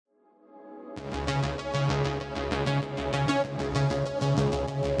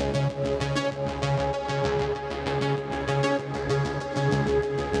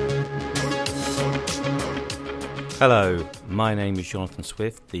Hello, my name is Jonathan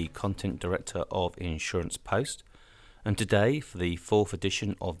Swift, the Content Director of Insurance Post, and today, for the 4th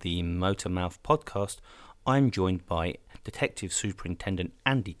edition of the Motormouth podcast, I'm joined by Detective Superintendent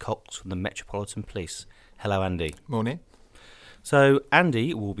Andy Cox from the Metropolitan Police. Hello, Andy. Morning. So,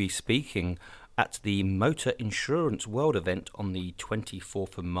 Andy will be speaking at the Motor Insurance World event on the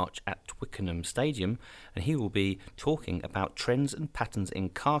 24th of March at Twickenham Stadium, and he will be talking about trends and patterns in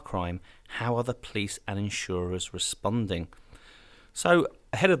car crime. How are the police and insurers responding? So,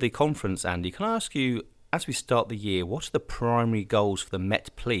 ahead of the conference, Andy, can I ask you, as we start the year, what are the primary goals for the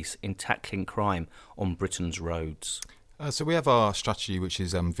Met Police in tackling crime on Britain's roads? So we have our strategy, which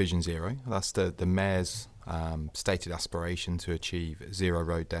is Vision Zero. That's the Mayor's stated aspiration to achieve zero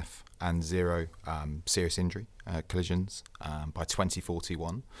road death and zero serious injury collisions by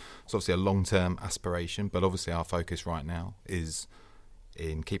 2041. It's obviously a long-term aspiration, but obviously our focus right now is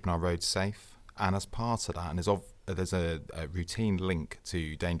in keeping our roads safe. And as part of that, and there's a routine link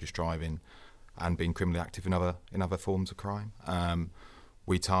to dangerous driving and being criminally active in other forms of crime.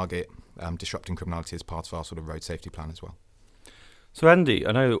 We target disrupting criminality as part of our sort of road safety plan as well. So, Andy,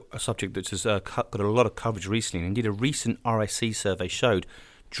 I know a subject that has got a lot of coverage recently, and indeed a recent RSC survey showed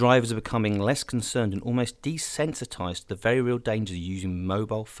drivers are becoming less concerned and almost desensitised to the very real dangers of using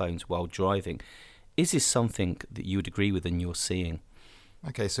mobile phones while driving. Is this something that you would agree with and you're seeing?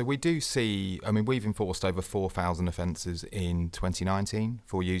 Okay, so we do see, we've enforced over 4,000 offences in 2019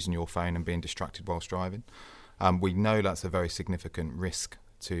 for using your phone and being distracted whilst driving. We know that's a very significant risk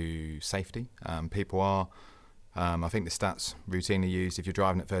to safety. People are, I think the stats routinely used, if you're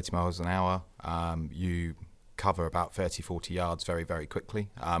driving at 30 miles an hour, you cover about 30-40 yards very, very quickly.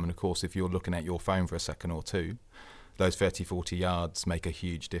 And of course, if you're looking at your phone for a second or two, those 30-40 yards make a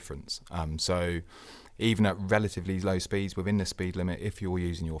huge difference. So even at relatively low speeds within the speed limit, if you're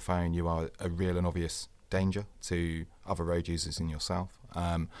using your phone, you are a real and obvious danger to other road users and yourself.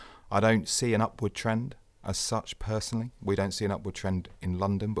 I don't see an upward trend as such personally. We don't see an upward trend in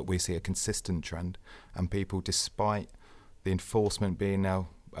London, but we see a consistent trend, and people, despite the enforcement being now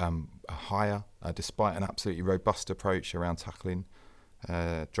higher, despite an absolutely robust approach around tackling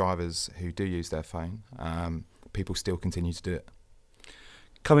drivers who do use their phone, people still continue to do it.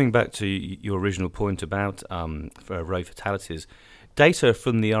 Coming back to your original point about road fatalities, data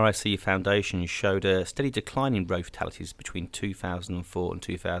from the RSC Foundation showed a steady decline in road fatalities between 2004 and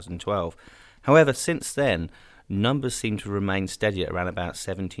 2012. However, since then, numbers seem to remain steady at around about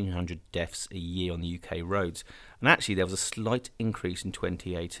 1,700 deaths a year on the UK roads. And actually, there was a slight increase in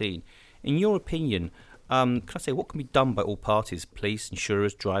 2018. In your opinion, what can be done by all parties, police,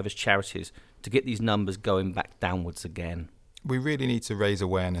 insurers, drivers, charities, to get these numbers going back downwards again? We really need to raise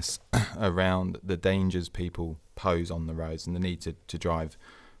awareness around the dangers people pose on the roads and the need to drive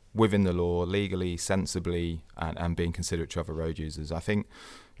within the law, legally, sensibly, and being considerate to other road users. I think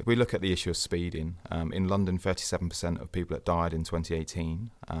if we look at the issue of speeding, in London, 37% of people that died in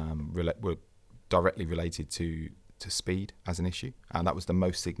 2018 were directly related to speed as an issue, and that was the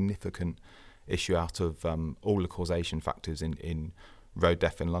most significant issue out of all the causation factors in road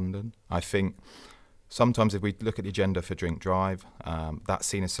death in London. I think sometimes if we look at the agenda for drink drive, that's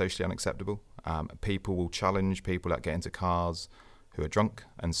seen as socially unacceptable. People will challenge people that get into cars who are drunk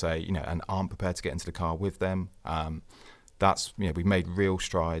and say, and aren't prepared to get into the car with them. We've made real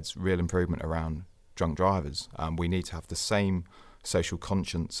strides, real improvement around drunk drivers. We need to have the same social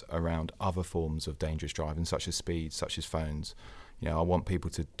conscience around other forms of dangerous driving, such as speed, such as phones. I want people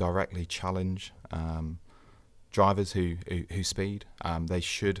to directly challenge drivers who speed. They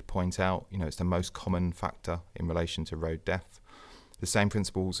should point out, it's the most common factor in relation to road death. The same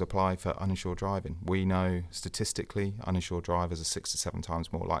principles apply for uninsured driving. We know statistically uninsured drivers are 6 to 7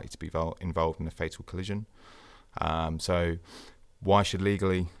 times more likely to be involved in a fatal collision. So why should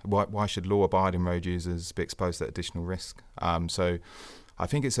law-abiding road users be exposed to that additional risk? So I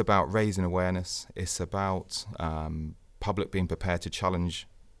think it's about raising awareness. It's about public being prepared to challenge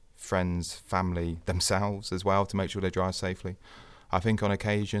friends, family, themselves as well to make sure they drive safely. I think on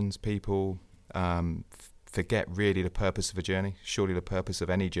occasions people forget really the purpose of a journey. Surely the purpose of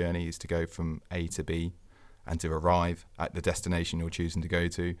any journey is to go from A to B and to arrive at the destination you're choosing to go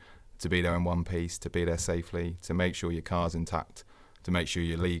to be there in one piece, to be there safely, to make sure your car's intact, to make sure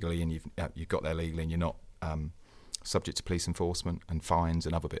you're legally and you've got there legally and you're not subject to police enforcement and fines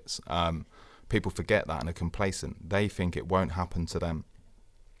and other bits. People forget that and are complacent. They think it won't happen to them.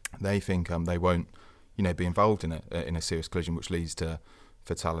 They think they won't, be involved in a serious collision which leads to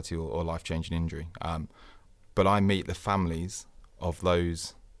fatality or life-changing injury. But I meet the families of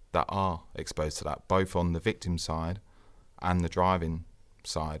those that are exposed to that, both on the victim side and the driving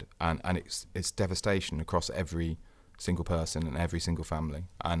side, and it's devastation across every single person and every single family.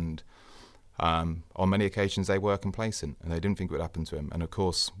 And on many occasions they were complacent and they didn't think it would happen to them. And of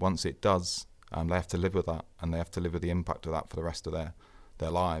course, once it does, they have to live with that, and they have to live with the impact of that for the rest of their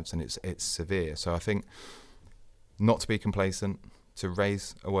lives, and it's severe. So I think not to be complacent, to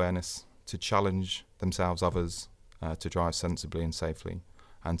raise awareness, to challenge themselves, others, to drive sensibly and safely,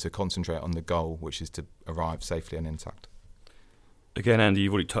 and to concentrate on the goal, which is to arrive safely and intact. Again, Andy,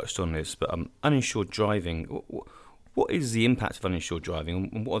 you've already touched on this, but uninsured driving, what is the impact of uninsured driving,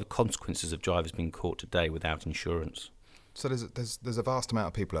 and what are the consequences of drivers being caught today without insurance? So there's a vast amount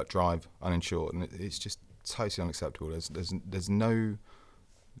of people that drive uninsured, and it's just totally unacceptable. There's no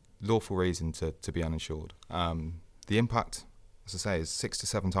lawful reason to be uninsured. The impact, as I say, is 6 to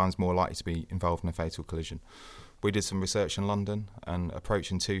 7 times more likely to be involved in a fatal collision. We did some research in London, and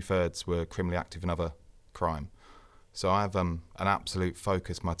approaching 2/3 were criminally active in other crime. So I have an absolute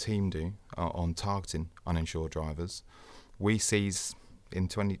focus, my team do, on targeting uninsured drivers. We seized in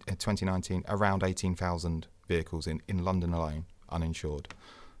 2019 around 18,000 vehicles in London alone, uninsured.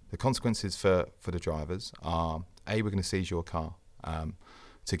 The consequences for the drivers are, A, we're going to seize your car.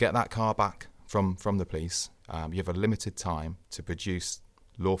 To get that car back from the police, you have a limited time to produce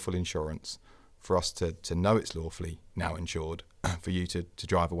lawful insurance for us to know it's lawfully now insured, for you to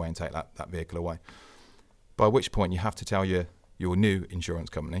drive away and take that vehicle away. By which point you have to tell your new insurance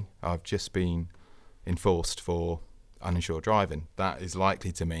company, I've just been enforced for uninsured driving. That is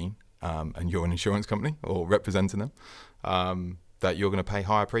likely to mean, and you're an insurance company or representing them, that you're going to pay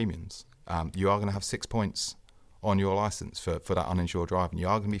higher premiums. You are going to have 6 points on your licence for that uninsured driving. You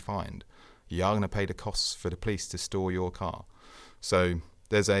are going to be fined. You are going to pay the costs for the police to store your car. So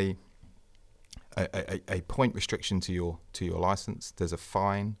there's a point restriction to your licence. There's a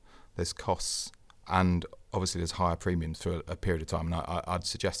fine. There's costs, and obviously there's higher premiums for a period of time. And I'd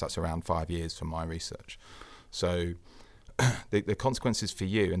suggest that's around 5 years from my research. So the consequences for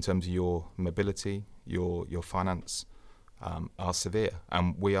you in terms of your mobility, your finance, are severe,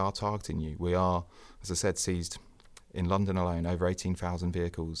 and we are targeting you. We are, as I said, seized in London alone over 18,000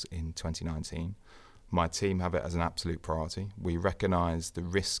 vehicles in 2019. My team have it as an absolute priority. We recognise the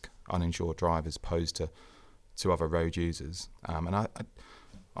risk uninsured drivers pose to other road users, and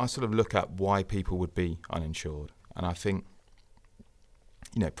I sort of look at why people would be uninsured, and I think,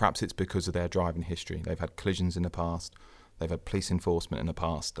 perhaps it's because of their driving history. They've had collisions in the past, they've had police enforcement in the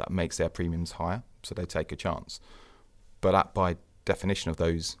past that makes their premiums higher, so they take a chance. But that, by definition of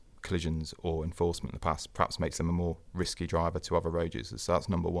those collisions or enforcement in the past, perhaps makes them a more risky driver to other road users. So that's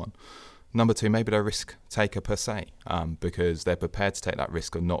number one. Number two, maybe they're a risk taker per se, because they're prepared to take that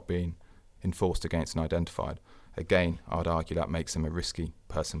risk of not being enforced against and identified. Again, I would argue that makes them a risky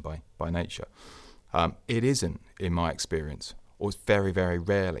person by nature. It isn't, in my experience, or it's very, very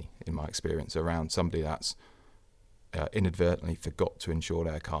rarely in my experience, around somebody that's inadvertently forgot to insure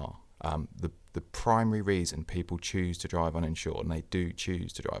their car. The primary reason people choose to drive uninsured, and they do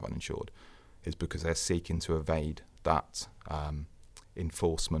choose to drive uninsured, is because they're seeking to evade that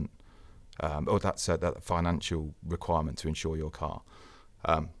enforcement or that financial requirement to insure your car.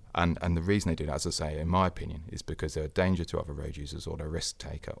 And the reason they do that, as I say, in my opinion, is because they're a danger to other road users, or they're a risk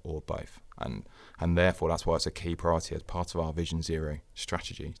taker, or both. And therefore, that's why it's a key priority as part of our Vision Zero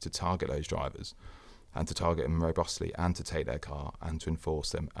strategy, to target those drivers and to target them robustly, and to take their car and to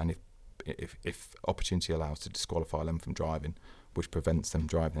enforce them. And if opportunity allows, to disqualify them from driving, which prevents them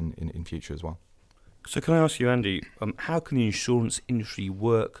driving in future as well. So can I ask you, Andy, how can the insurance industry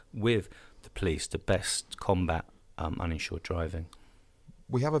work with the police to best combat uninsured driving?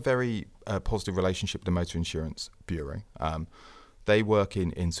 We have a very positive relationship with the Motor Insurance Bureau. They work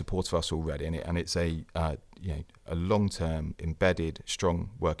in support of us already, and it's a long-term, embedded, strong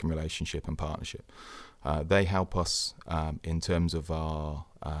working relationship and partnership. They help us in terms of our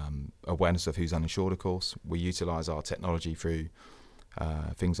awareness of who's uninsured, of course. We utilise our technology through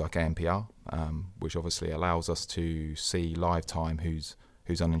things like ANPR, which obviously allows us to see live time who's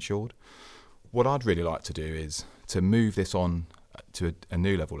uninsured. What I'd really like to do is to move this on to a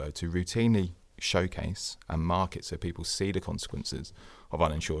new level, though, to routinely showcase and market so people see the consequences of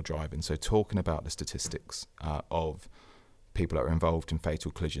uninsured driving. So talking about the statistics of people that are involved in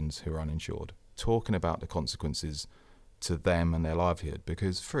fatal collisions who are uninsured, talking about the consequences to them and their livelihood.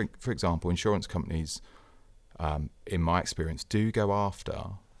 Because, for example, insurance companies, in my experience, do go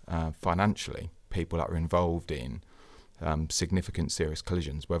after financially people that are involved in significant serious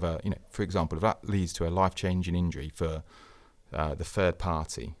collisions, whether, for example, if that leads to a life-changing injury for the third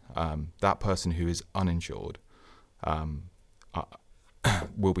party, that person who is uninsured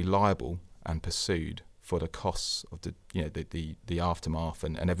will be liable and pursued for the costs of the aftermath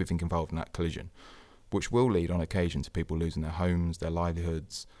and everything involved in that collision. which will lead on occasion to people losing their homes, their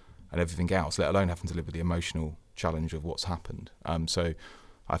livelihoods, and everything else, let alone having to live with the emotional challenge of what's happened. So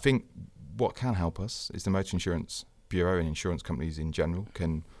I think what can help us is the Motor Insurance Bureau and insurance companies in general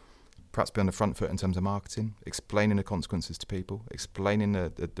can perhaps be on the front foot in terms of marketing, explaining the consequences to people, explaining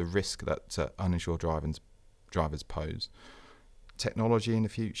the risk that uninsured drivers pose. Technology in the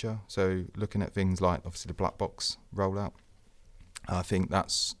future, so looking at things like obviously the black box rollout. I think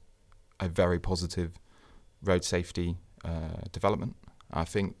that's a very positive road safety development. I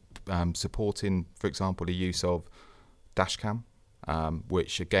think supporting, for example, the use of dashcam,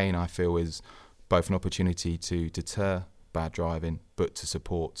 which again I feel is both an opportunity to deter bad driving, but to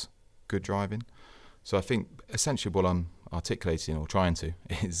support good driving. So I think essentially what I'm articulating or trying to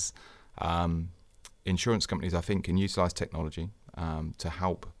is insurance companies, I think, can utilise technology to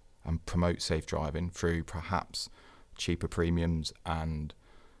help and promote safe driving through perhaps cheaper premiums and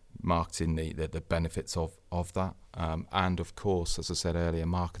marketing the benefits of that. And of course, as I said earlier,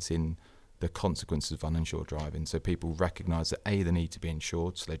 marketing the consequences of uninsured driving, so people recognise that A, the need to be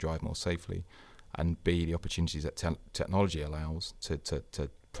insured so they drive more safely, and B, the opportunities that technology allows to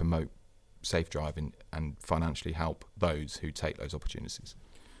promote safe driving and financially help those who take those opportunities.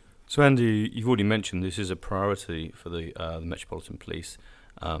 So Andy, you've already mentioned this is a priority for the Metropolitan Police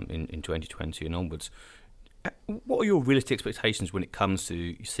in 2020 and onwards. What are your realistic expectations when it comes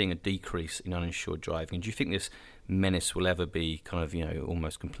to seeing a decrease in uninsured driving? Do you think this menace will ever be kind of,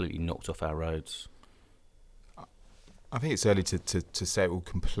 almost completely knocked off our roads? I think it's early to say it will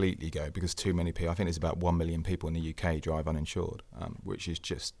completely go, because too many people, I think there's about 1 million people in the UK drive uninsured, which is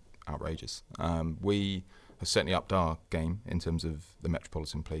just outrageous. We have certainly upped our game in terms of the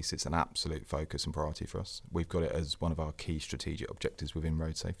Metropolitan Police. It's an absolute focus and priority for us. We've got it as one of our key strategic objectives within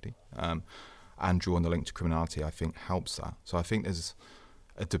road safety. And drawing the link to criminality, I think, helps that. So I think there's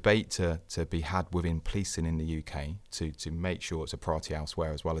a debate to be had within policing in the UK to make sure it's a priority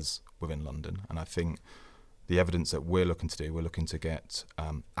elsewhere as well as within London. And I think the evidence that we're looking to get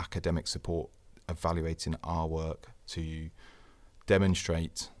academic support evaluating our work to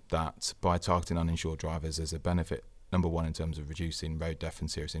demonstrate that by targeting uninsured drivers, there's a benefit, number one, in terms of reducing road death and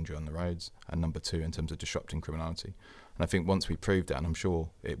serious injury on the roads, and number two, in terms of disrupting criminality. And I think once we prove that, and I'm sure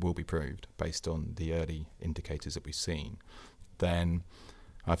it will be proved based on the early indicators that we've seen, then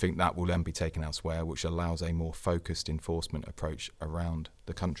I think that will then be taken elsewhere, which allows a more focused enforcement approach around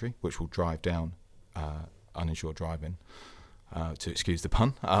the country, which will drive down uninsured driving, to excuse the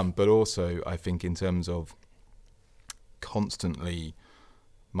pun. But also, I think in terms of constantly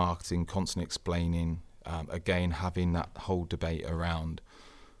marketing, constantly explaining, again, having that whole debate around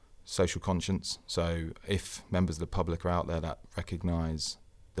social conscience. So if members of the public are out there that recognise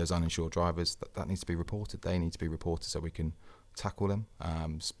there's uninsured drivers, that needs to be reported. They need to be reported so we can tackle them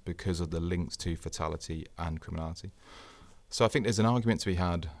because of the links to fatality and criminality. So I think there's an argument to be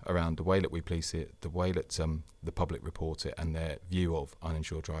had around the way that we police it, the way that the public report it, and their view of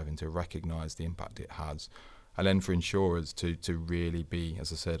uninsured driving, to recognise the impact it has. And then for insurers to really be,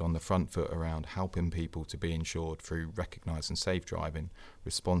 as I said, on the front foot around helping people to be insured through recognising safe driving,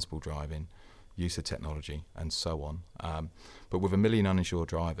 responsible driving, use of technology, and so on. But with 1 million uninsured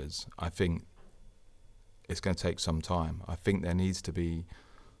drivers, I think it's going to take some time. I think there needs to be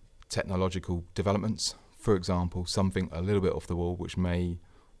technological developments. For example, something a little bit off the wall which may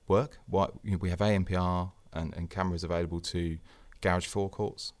work. We have ANPR and cameras available to garage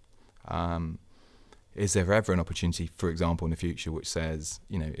forecourts. Is there ever an opportunity, for example, in the future, which says,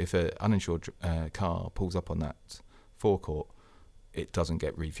 if an uninsured car pulls up on that forecourt, it doesn't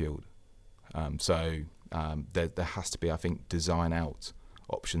get refueled? So there has to be, I think, design out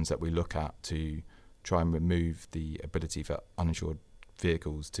options that we look at to try and remove the ability for uninsured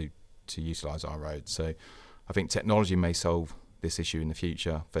vehicles to utilise our roads. So I think technology may solve this issue in the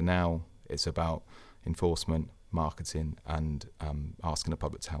future. For now, it's about enforcement, marketing, and asking the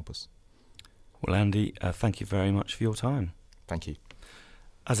public to help us. Well, Andy, thank you very much for your time. Thank you.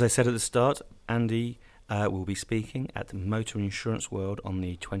 As I said at the start, Andy will be speaking at the Motor Insurance World on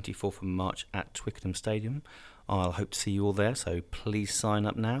the 24th of March at Twickenham Stadium. I'll hope to see you all there, so please sign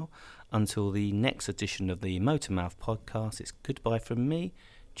up now. Until the next edition of the Motormouth podcast, it's goodbye from me.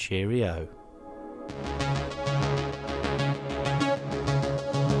 Cheerio.